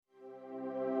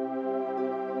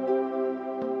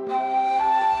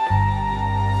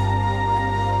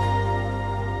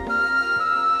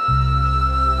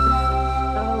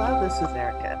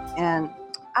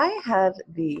had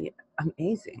the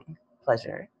amazing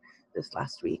pleasure this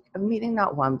last week of meeting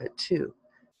not one but two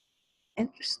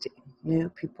interesting new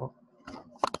people.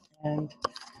 And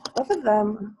both of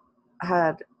them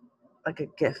had like a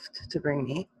gift to bring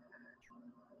me.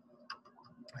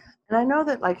 And I know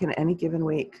that like in any given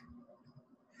week,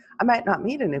 I might not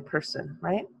meet a new person,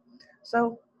 right?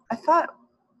 So I thought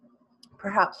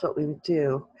perhaps what we would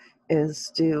do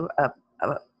is do a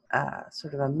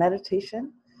sort of a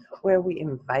meditation where we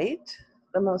invite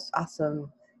the most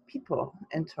awesome people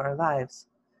into our lives.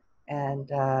 And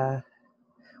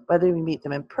whether we meet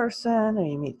them in person or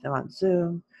you meet them on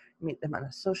Zoom, you meet them on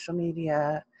a social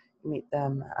media, you meet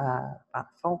them on a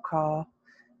phone call,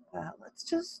 let's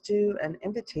just do an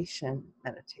invitation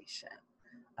meditation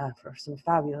for some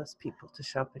fabulous people to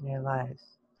show up in your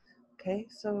lives. Okay,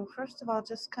 so first of all,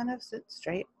 just kind of sit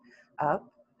straight up.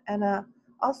 And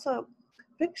also,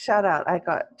 big shout out. I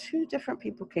got 2 different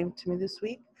people came to me this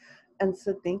week and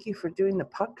said thank you for doing the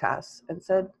podcast, and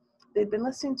said they'd been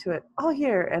listening to it all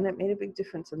year and it made a big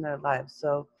difference in their lives.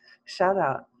 So shout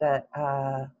out that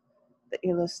that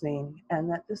you're listening and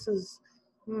that this is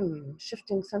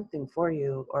shifting something for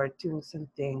you or doing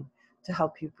something to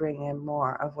help you bring in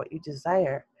more of what you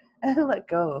desire and let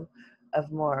go of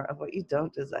more of what you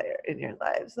don't desire in your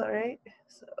lives. All right,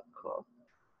 so cool,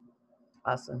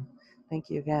 awesome, thank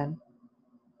you again.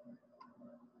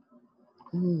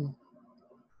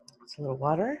 It's a little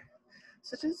water,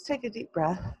 so just take a deep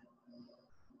breath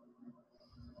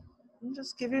and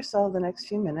just give yourself the next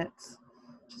few minutes.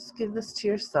 Just give this to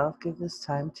yourself, give this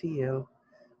time to you.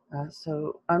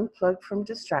 So unplug from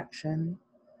distraction,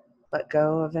 let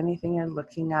go of anything you're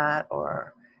looking at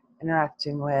or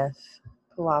interacting with,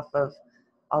 pull off of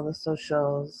all the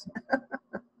socials.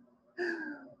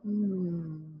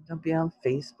 Don't be on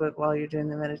Facebook while you're doing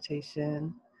the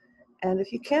meditation. And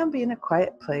if you can, be in a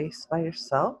quiet place by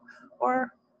yourself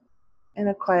or in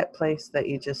a quiet place that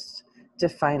you just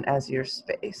define as your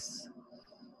space.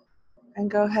 And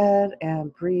go ahead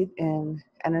and breathe in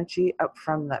energy up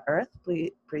from the earth.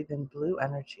 Breathe in blue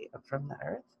energy up from the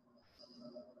earth.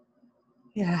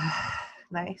 Yeah,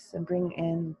 nice. And bring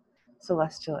in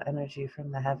celestial energy from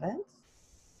the heavens.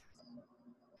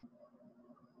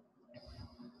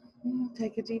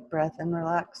 Take a deep breath and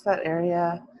relax that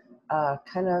area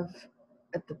kind of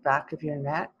at the back of your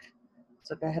neck.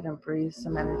 So go ahead and breathe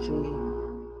some energy.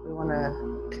 We want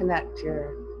to connect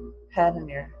your head and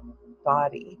your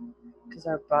body because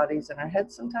our bodies and our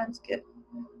heads sometimes get,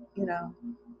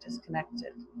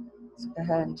 disconnected. So go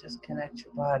ahead and just connect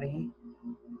your body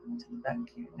to the back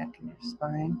of your neck and your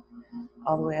spine,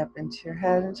 all the way up into your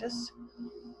head, and just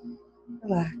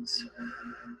relax.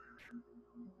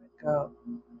 Let go.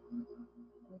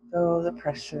 Let go the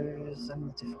pressures and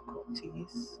the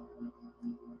difficulties.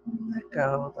 Let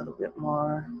go a little bit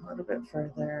more, a little bit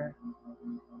further.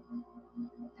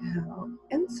 Now,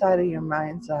 inside of your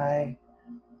mind's eye,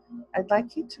 I'd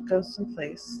like you to go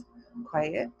someplace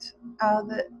quiet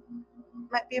that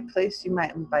might be a place you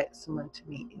might invite someone to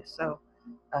meet you. So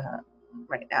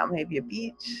right now, maybe a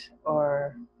beach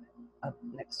or up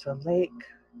next to a lake,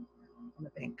 on the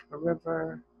bank of a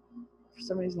river. For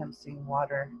some reason, I'm seeing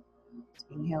water. It's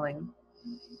being healing.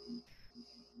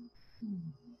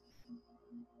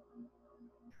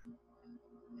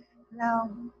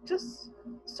 Now, just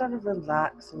sort of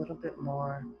relax a little bit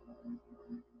more.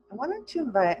 I wanted to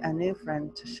invite a new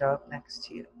friend to show up next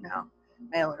to you. Now,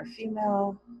 male or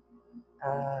female,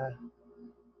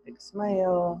 big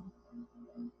smile.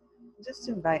 Just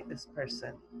invite this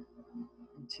person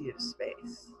into your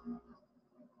space.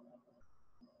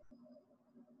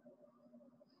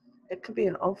 It could be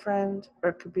an old friend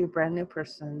or it could be a brand new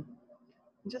person.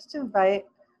 Just invite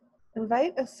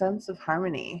a sense of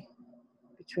harmony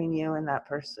between you and that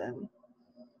person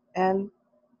and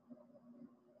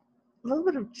a little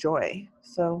bit of joy.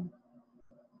 So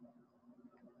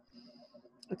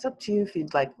it's up to you if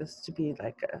you'd like this to be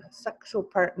like a sexual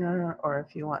partner or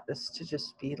if you want this to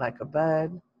just be like a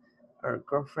bud or a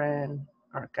girlfriend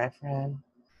or a guy friend.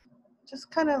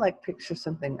 Just kind of like picture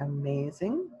something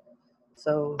amazing.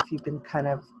 So if you've been kind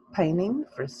of pining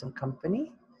for some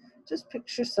company, just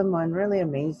picture someone really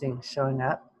amazing showing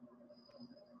up.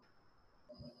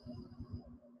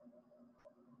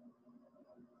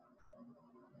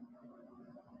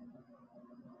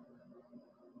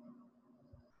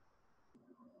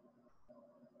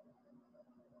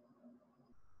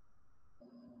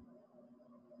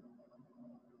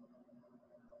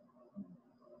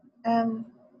 And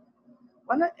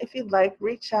why not, if you'd like,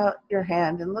 reach out your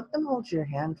hand and let them hold your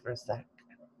hand for a sec.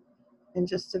 And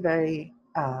just a very,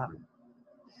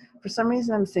 for some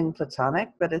reason I'm seeing platonic,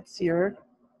 but it's your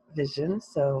vision.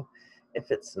 So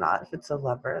if it's not, if it's a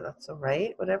lover, that's all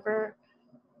right. Whatever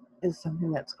is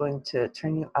something that's going to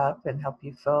turn you up and help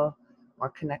you feel more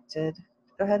connected,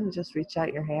 go ahead and just reach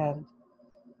out your hand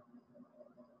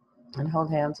and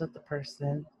hold hands with the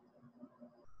person.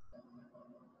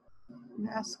 And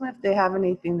ask them if they have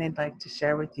anything they'd like to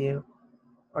share with you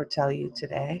or tell you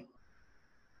today.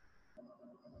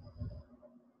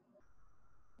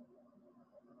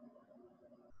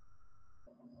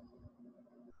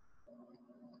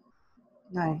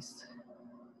 Nice.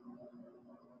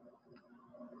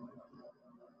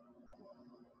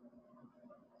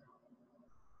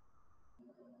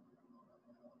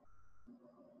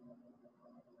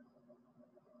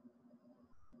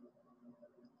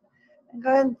 And go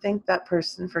ahead and thank that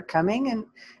person for coming,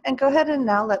 and go ahead and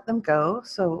now let them go.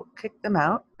 So kick them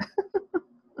out.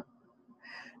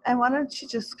 And why don't you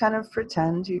just kind of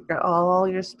pretend you got all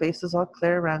your space is all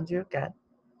clear around you again.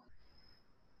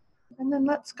 And then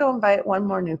let's go invite one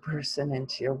more new person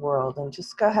into your world, and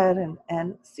just go ahead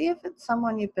and see if it's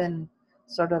someone you've been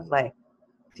sort of like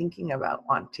thinking about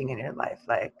wanting in your life,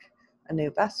 like a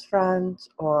new best friend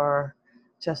or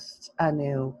just a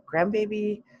new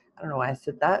grandbaby. I don't know why I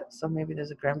said that. So maybe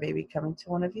there's a grandbaby coming to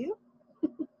one of you.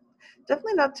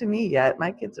 Definitely not to me yet.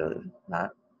 My kids are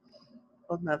not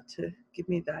old enough to give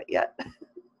me that yet.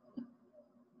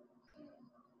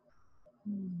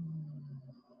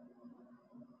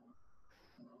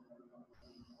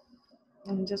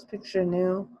 And just picture a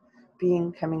new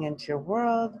being coming into your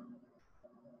world.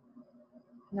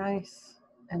 Nice.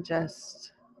 And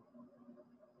just,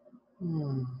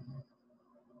 very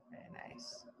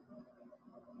nice.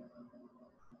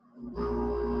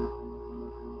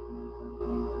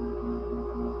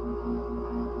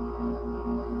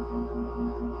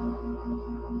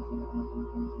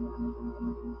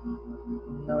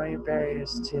 Lower your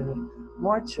barriers to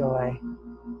more joy.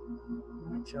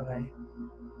 More joy.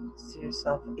 See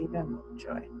yourself even more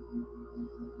joy.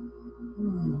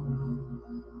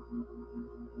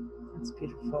 That's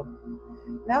beautiful.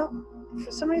 Now,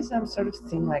 for some reason, I'm sort of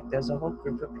seeing like there's a whole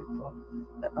group of people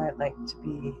that might like to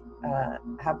be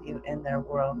have you in their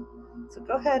world. So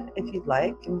go ahead if you'd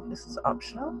like, and this is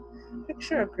optional.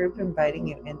 Picture a group inviting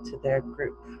you into their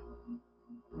group.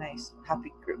 Nice,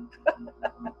 happy group,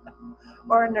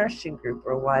 or a nursing group,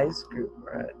 or a wise group,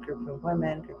 or a group of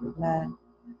women, group of men.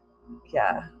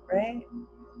 Yeah, right.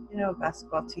 You know, a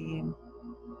basketball team,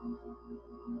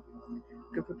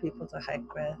 group of people to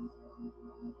hike with.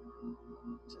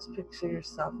 Just picture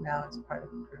yourself now as part of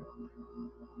a group.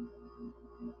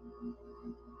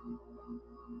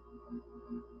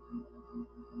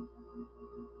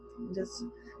 And just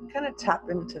kind of tap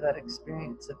into that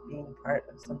experience of being part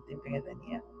of something bigger than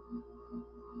you.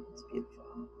 It's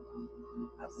beautiful.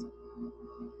 Awesome.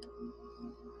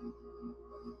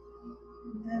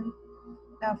 And then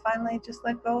now finally just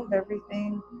let go of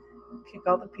everything. Kick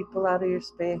all the people out of your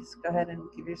space. Go ahead and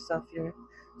give yourself your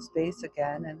space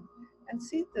again, and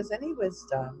see if there's any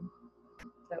wisdom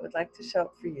that would like to show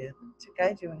up for you to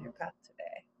guide you on your path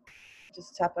today.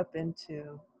 Just tap up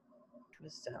into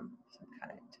wisdom of some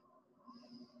kind.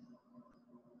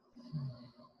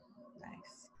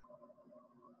 Nice.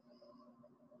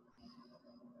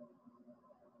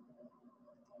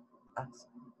 Awesome.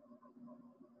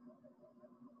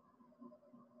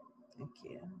 Thank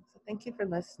you. So thank you for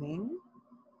listening.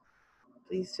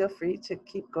 Please feel free to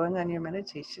keep going on your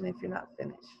meditation if you're not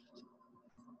finished.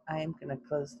 I am going to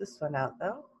close this one out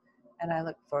though, and I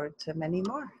look forward to many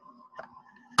more.